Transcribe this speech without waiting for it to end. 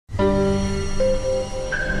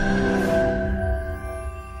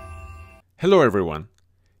Hello everyone!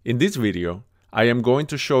 In this video, I am going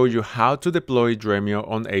to show you how to deploy Dremio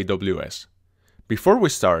on AWS. Before we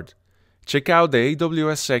start, check out the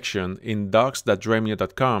AWS section in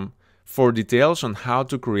docs.dremio.com for details on how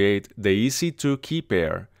to create the EC2 key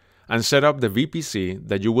pair and set up the VPC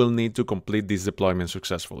that you will need to complete this deployment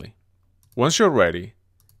successfully. Once you're ready,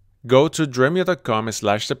 go to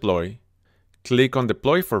dremio.com/deploy, click on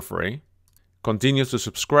Deploy for free, continue to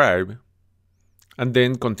subscribe, and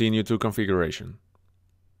then continue to configuration.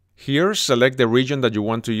 Here, select the region that you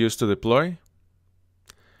want to use to deploy,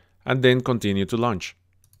 and then continue to launch.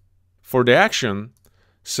 For the action,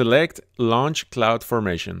 select Launch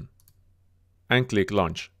CloudFormation, and click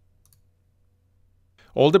Launch.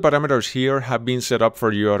 All the parameters here have been set up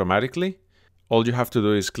for you automatically. All you have to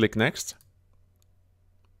do is click Next.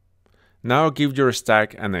 Now give your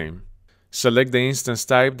stack a name. Select the instance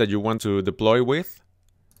type that you want to deploy with,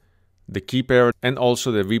 the key pair, and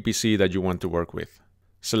also the VPC that you want to work with.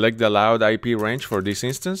 Select the allowed IP range for this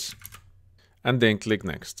instance, and then click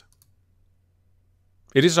Next.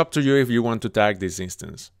 It is up to you if you want to tag this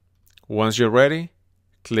instance. Once you're ready,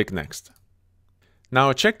 click Next.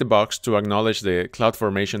 Now check the box to acknowledge the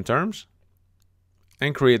CloudFormation terms,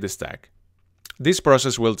 and create the stack. This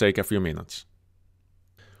process will take a few minutes.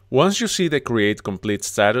 Once you see the Create Complete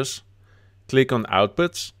status, click on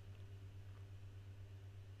Outputs,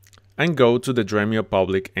 and go to the Dremio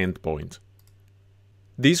public endpoint.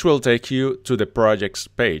 This will take you to the projects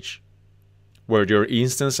page, where your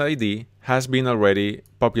instance ID has been already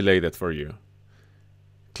populated for you.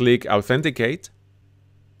 Click Authenticate,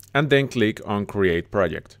 and then click on Create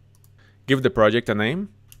Project. Give the project a name.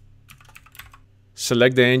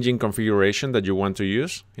 Select the engine configuration that you want to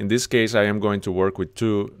use. In this case, I am going to work with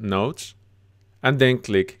 2 nodes, and then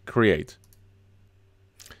click Create.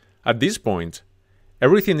 At this point,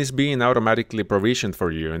 everything is being automatically provisioned for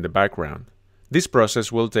you in the background. This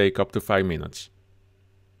process will take up to 5 minutes.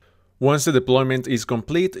 Once the deployment is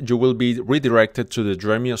complete, you will be redirected to the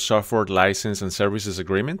Dremio Software License and Services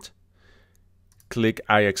Agreement. Click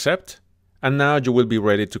I accept, and now you will be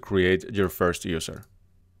ready to create your first user.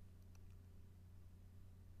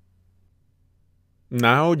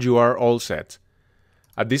 Now you are all set.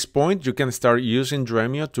 At this point, you can start using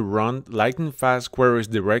Dremio to run lightning-fast queries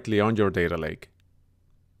directly on your data lake.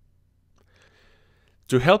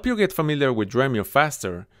 To help you get familiar with Dremio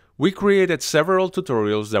faster, we created several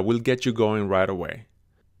tutorials that will get you going right away.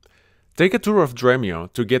 Take a tour of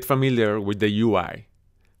Dremio to get familiar with the UI,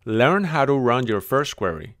 learn how to run your first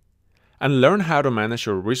query, and learn how to manage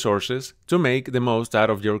your resources to make the most out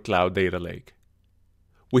of your cloud data lake.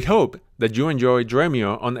 We hope that you enjoy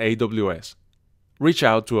Dremio on AWS. Reach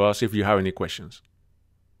out to us if you have any questions.